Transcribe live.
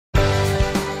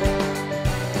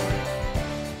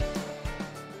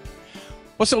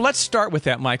Well, so let's start with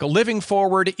that, Michael. Living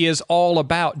forward is all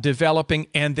about developing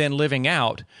and then living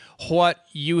out what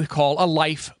you call a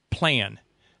life plan.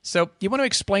 So you want to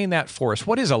explain that for us?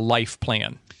 What is a life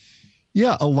plan?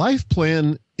 Yeah, a life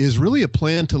plan is really a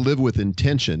plan to live with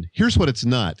intention. Here's what it's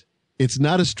not. It's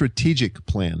not a strategic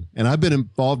plan. And I've been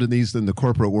involved in these in the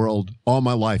corporate world all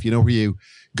my life. You know, where you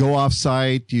go off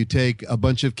site, you take a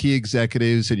bunch of key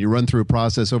executives and you run through a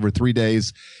process over 3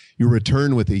 days. You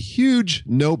return with a huge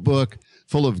notebook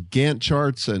full of Gantt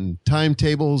charts and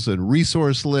timetables and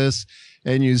resource lists,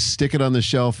 and you stick it on the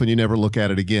shelf and you never look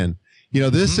at it again. You know,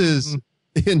 this is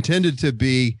intended to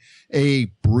be a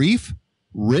brief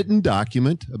written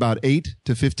document, about 8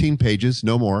 to 15 pages,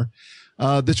 no more.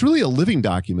 That's really a living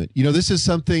document. You know, this is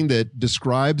something that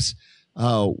describes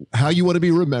how you want to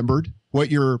be remembered, what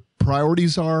your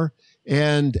priorities are,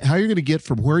 and how you're going to get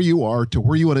from where you are to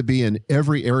where you want to be in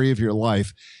every area of your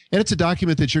life. And it's a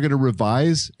document that you're going to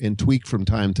revise and tweak from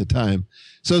time to time.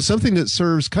 So something that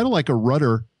serves kind of like a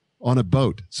rudder on a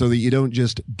boat so that you don't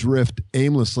just drift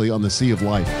aimlessly on the sea of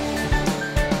life.